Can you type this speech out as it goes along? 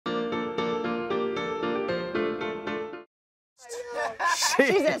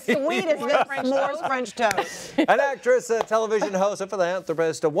She's as sweet as this s'mores French toast. An actress, a television host, a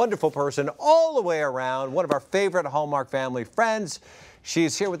philanthropist, a wonderful person all the way around. One of our favorite Hallmark family friends.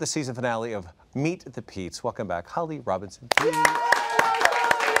 She's here with the season finale of Meet the Peetes. Welcome back, Holly Robinson Peete.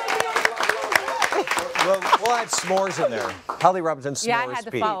 We'll add s'mores in there. Holly Robinson s'mores. Yeah, I had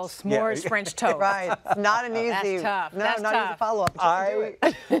to follow s'mores French toast. Right. Not an easy. That's tough. No, That's not tough. easy follow-up.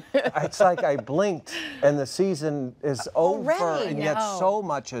 It's like I blinked and the season is over, Already? and yet so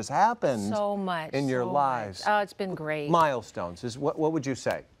much has happened. So much in your lives. Oh, it's been great. Milestones is what would you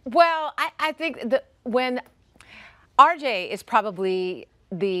say? Well, I think when RJ is probably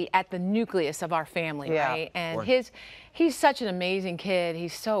at the nucleus of our family, right? And he's such an amazing kid.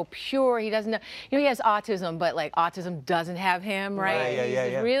 He's so pure. He doesn't know, he has autism, but like autism doesn't have him, right?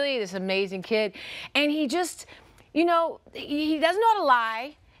 He's really this amazing kid. And he just, he doesn't know how to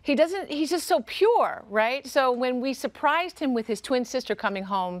lie. He's just so pure, right? So when we surprised him with his twin sister coming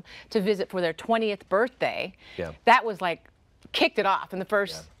home to visit for their 20th birthday, that was like, kicked it off in the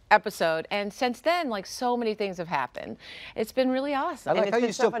first episode, and since then, like, so many things have happened. It's been really awesome. And it's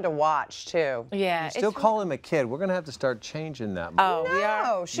been so fun to watch too. Yeah, you still call him a kid. We're gonna have to start changing that. Oh, no,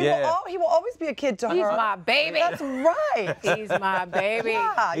 we are. He will always be a kid to her. He's my baby. That's right. He's my baby.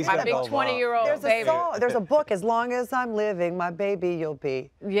 Yeah, my big 20-year-old baby. There's a book. As long as I'm living, my baby you'll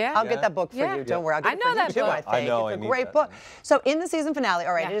be. Yeah. I'll get that book for you. Don't worry. I'll get it for you too, I think. I know. It's a great book. So in the season finale,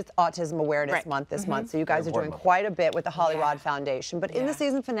 all right, it is Autism Awareness Month this month. So you guys are doing quite a bit with the Holly Rod Foundation. But in the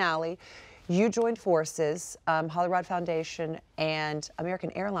season finale, you joined forces, Holly Rod Foundation and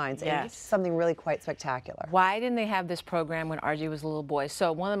American Airlines, and something really quite spectacular. Why didn't they have this program when RJ was a little boy?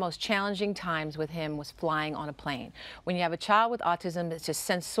 So one of the most challenging times with him was flying on a plane. When you have a child with autism, it's just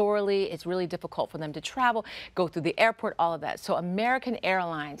sensorily, it's really difficult for them to travel, go through the airport, all of that. So American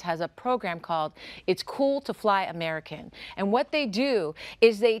Airlines has a program called It's Cool to Fly American. And what they do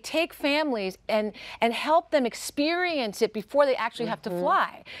is they take families and help them experience it before they actually have to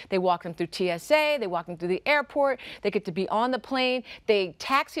fly. They walk them through TSA, they walk them through the airport, they get to be on the plane, they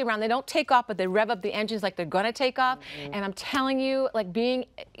taxi around, they don't take off, but they rev up the engines like they're gonna take off. And I'm telling you, like being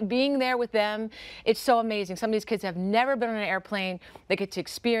there with them, it's so amazing. Some of these kids have never been on an airplane, they get to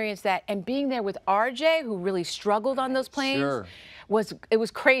experience that. And being there with RJ, who really struggled on those planes, it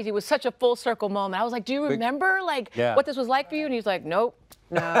was crazy. It was such a full circle moment. I was like, do you remember what this was like for you? And he's like, nope.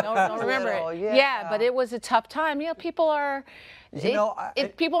 No, don't remember it. Yeah, but it was a tough time. People are,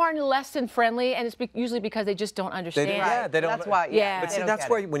 people aren't less than friendly, and it's usually because they just don't understand. They don't. That's why. But see, that's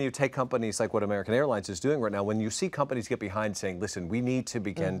why when you take companies like what American Airlines is doing right now, when you see companies get behind saying, "Listen, we need to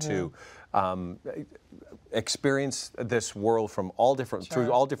begin to experience this world from all different through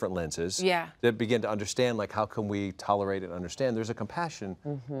all different lenses," that begin to understand, like, how can we tolerate and understand? There's a compassion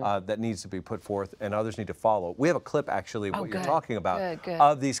that needs to be put forth, and others need to follow. We have a clip, actually, what you're talking about,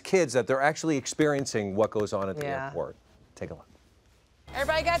 of these kids that they're actually experiencing what goes on at the airport. Take a look.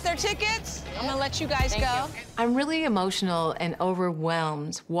 Everybody got their tickets? I'm gonna let you guys go. I'm really emotional and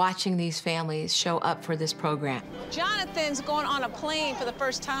overwhelmed watching these families show up for this program. Jonathan's going on a plane for the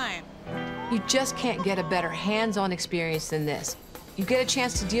first time. You just can't get a better hands-on experience than this. You get a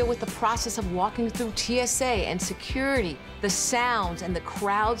chance to deal with the process of walking through TSA and security. The sounds and the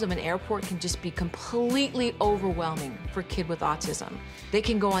crowds of an airport can just be completely overwhelming for a kid with autism. They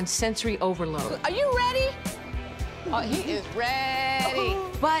can go on sensory overload. Are you ready? Oh, he is ready.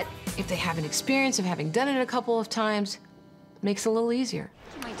 But if they have an experience of having done it a couple of times, it makes it a little easier.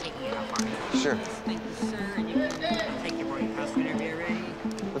 Do you mind taking it off on me? Sure. Thank you, sir. And you can take your boarding pass whenever you're ready.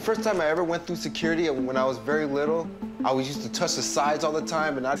 The first time I ever went through security, when I was very little, I always used to touch the sides all the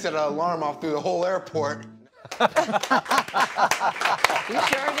time, and I set an alarm off through the whole airport. You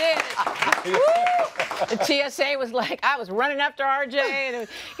sure did. The TSA was like, I was running after RJ. And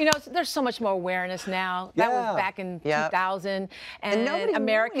it was, there's so much more awareness now. That was back in 2000. And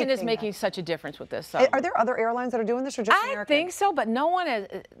American is making such a difference with this. So. Are there other airlines that are doing this, or just American? I think so, but no one is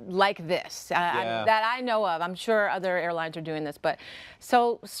like this that I know of. I'm sure other airlines are doing this. But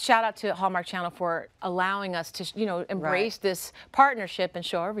so shout out to Hallmark Channel for allowing us to, embrace this partnership and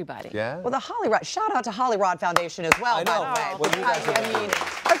show everybody. Well, the Holly Rod, shout out to Holly Rod Foundation as well, by the way. Well, you guys I mean,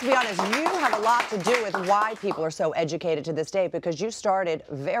 let's be honest, you have a lot to do with why people are so educated to this day, because you started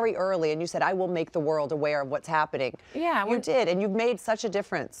very early and you said, I will make the world aware of what's happening. Yeah. You did, and you've made such a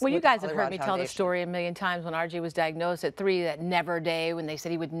difference. Well, you guys have heard me tell the story a million times when RJ was diagnosed at 3, that never day, when they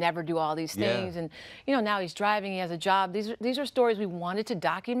said he would never do all these things. And, now he's driving, he has a job. These are stories we wanted to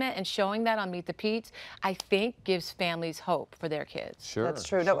document, and showing that on Meet the Peetes, I think, gives families hope for their kids. Sure. That's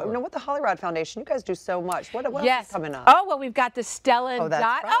true. No, with the Holly Rod Foundation, you guys do so much. What else is coming up? Oh, well, we've got the Stella and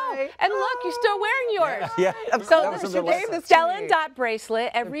Dot. Right. Oh, and look, you're still wearing yours. course. Yeah. So this is Stella Dot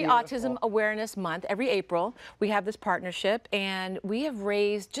bracelet. Every Autism Awareness Month, every April, we have this partnership, and we have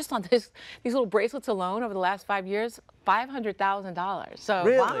raised just on these little bracelets alone over the last 5 years, $500,000. So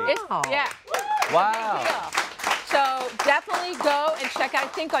really, yeah. Wow. So definitely go and check out. I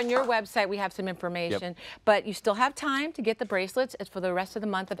think on your website we have some information, but you still have time to get the bracelets. It's for the rest of the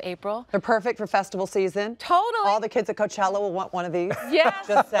month of April. They're perfect for festival season. Totally. All the kids at Coachella will want one of these. Yes.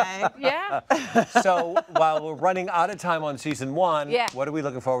 Just saying. Yeah. So while we're running out of time on season 1, what are we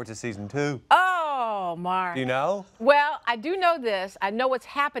looking forward to season 2? Oh, Mark. Do you know? Well, I do know this. I know what's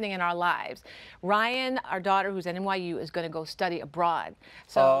happening in our lives. Ryan, our daughter, who's at NYU, is going to go study abroad.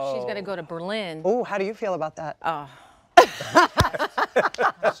 So she's going to go to Berlin. Oh, how do you feel about that?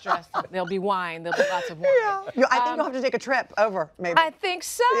 Stressed. There'll be wine. There'll be lots of wine. Yeah. I think you'll have to take a trip over, maybe. I think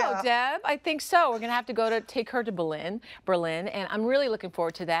so, Deb. I think so. We're going to have to go to take her to Berlin, and I'm really looking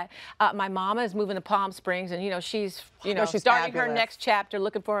forward to that. My mama is moving to Palm Springs, and she's she's starting fabulous. her next chapter,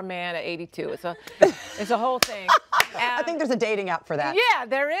 looking for a man at 82. It's a whole thing. I think there's a dating app for that. Yeah,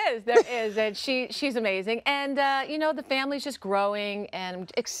 there is, and she's amazing. And the family's just growing, and I'm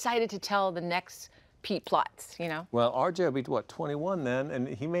excited to tell the next Peete plots, Well, RJ will be, what, 21 then, and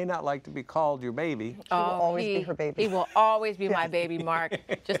he may not like to be called your baby. He will always be her baby. He will always be my baby, Mark.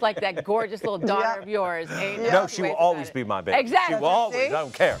 Just like that gorgeous little daughter of yours. No, she will always be my baby. Exactly. She will always, I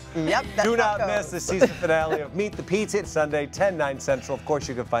don't care. Yep, Do not miss the season finale of Meet the Peetes Sunday, 10/9 Central. Of course,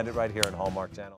 you can find it right here on Hallmark Channel.